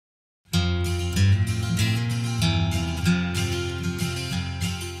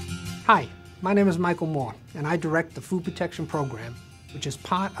Hi, my name is Michael Moore, and I direct the Food Protection Program, which is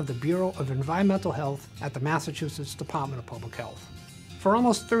part of the Bureau of Environmental Health at the Massachusetts Department of Public Health. For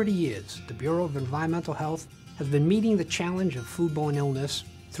almost 30 years, the Bureau of Environmental Health has been meeting the challenge of foodborne illness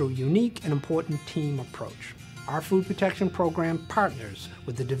through a unique and important team approach. Our Food Protection Program partners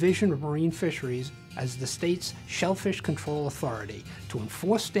with the Division of Marine Fisheries as the state's shellfish control authority to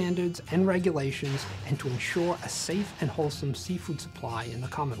enforce standards and regulations and to ensure a safe and wholesome seafood supply in the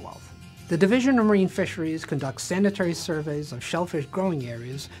Commonwealth. The Division of Marine Fisheries conducts sanitary surveys of shellfish growing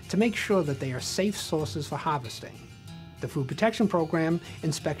areas to make sure that they are safe sources for harvesting. The Food Protection Program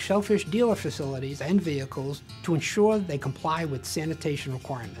inspects shellfish dealer facilities and vehicles to ensure they comply with sanitation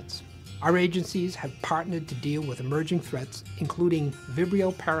requirements. Our agencies have partnered to deal with emerging threats, including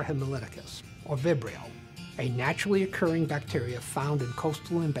Vibrio parahemolyticus, or Vibrio, a naturally occurring bacteria found in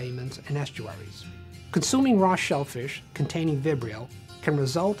coastal embayments and estuaries. Consuming raw shellfish containing Vibrio can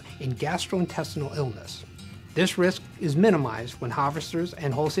result in gastrointestinal illness. This risk is minimized when harvesters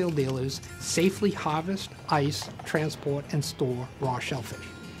and wholesale dealers safely harvest, ice, transport, and store raw shellfish.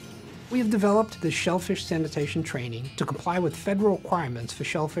 We have developed the shellfish sanitation training to comply with federal requirements for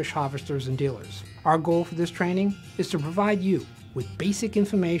shellfish harvesters and dealers. Our goal for this training is to provide you with basic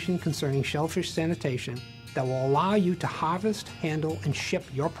information concerning shellfish sanitation that will allow you to harvest, handle, and ship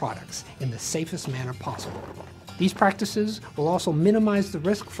your products in the safest manner possible. These practices will also minimize the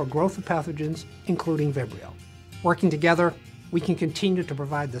risk for growth of pathogens, including Vibrio. Working together, we can continue to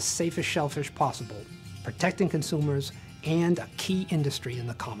provide the safest shellfish possible, protecting consumers and a key industry in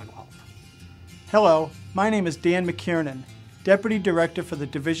the Commonwealth. Hello, my name is Dan McKiernan, Deputy Director for the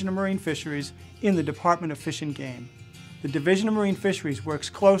Division of Marine Fisheries in the Department of Fish and Game. The Division of Marine Fisheries works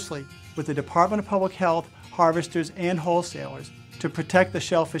closely with the Department of Public Health, harvesters, and wholesalers to protect the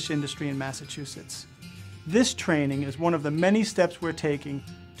shellfish industry in Massachusetts. This training is one of the many steps we're taking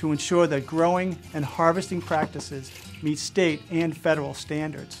to ensure that growing and harvesting practices meet state and federal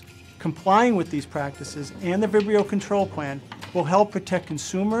standards. Complying with these practices and the Vibrio Control Plan will help protect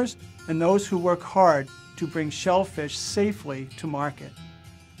consumers and those who work hard to bring shellfish safely to market.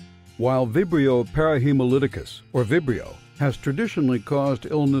 While Vibrio parahemolyticus, or Vibrio, has traditionally caused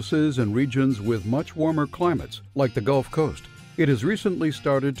illnesses in regions with much warmer climates, like the Gulf Coast, it has recently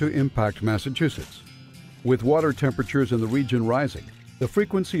started to impact Massachusetts. With water temperatures in the region rising, the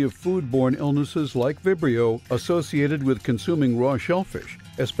frequency of foodborne illnesses like Vibrio associated with consuming raw shellfish,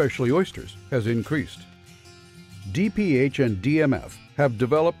 especially oysters, has increased. DPH and DMF have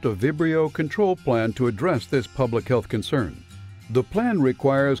developed a Vibrio control plan to address this public health concern. The plan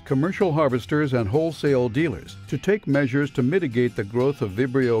requires commercial harvesters and wholesale dealers to take measures to mitigate the growth of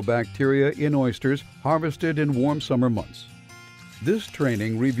Vibrio bacteria in oysters harvested in warm summer months. This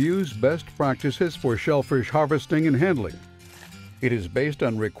training reviews best practices for shellfish harvesting and handling. It is based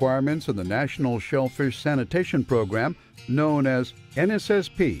on requirements in the National Shellfish Sanitation Program, known as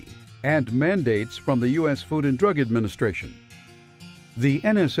NSSP, and mandates from the U.S. Food and Drug Administration. The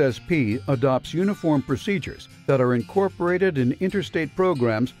NSSP adopts uniform procedures that are incorporated in interstate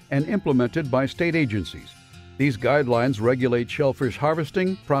programs and implemented by state agencies. These guidelines regulate shellfish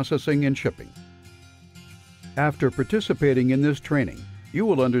harvesting, processing, and shipping. After participating in this training, you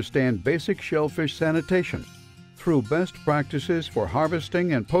will understand basic shellfish sanitation through best practices for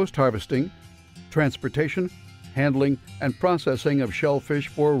harvesting and post-harvesting, transportation, handling, and processing of shellfish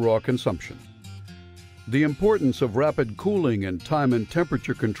for raw consumption. The importance of rapid cooling and time and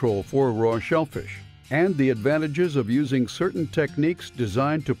temperature control for raw shellfish, and the advantages of using certain techniques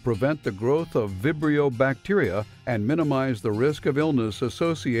designed to prevent the growth of Vibrio bacteria and minimize the risk of illness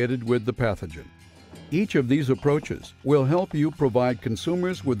associated with the pathogen. Each of these approaches will help you provide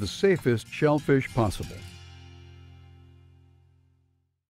consumers with the safest shellfish possible.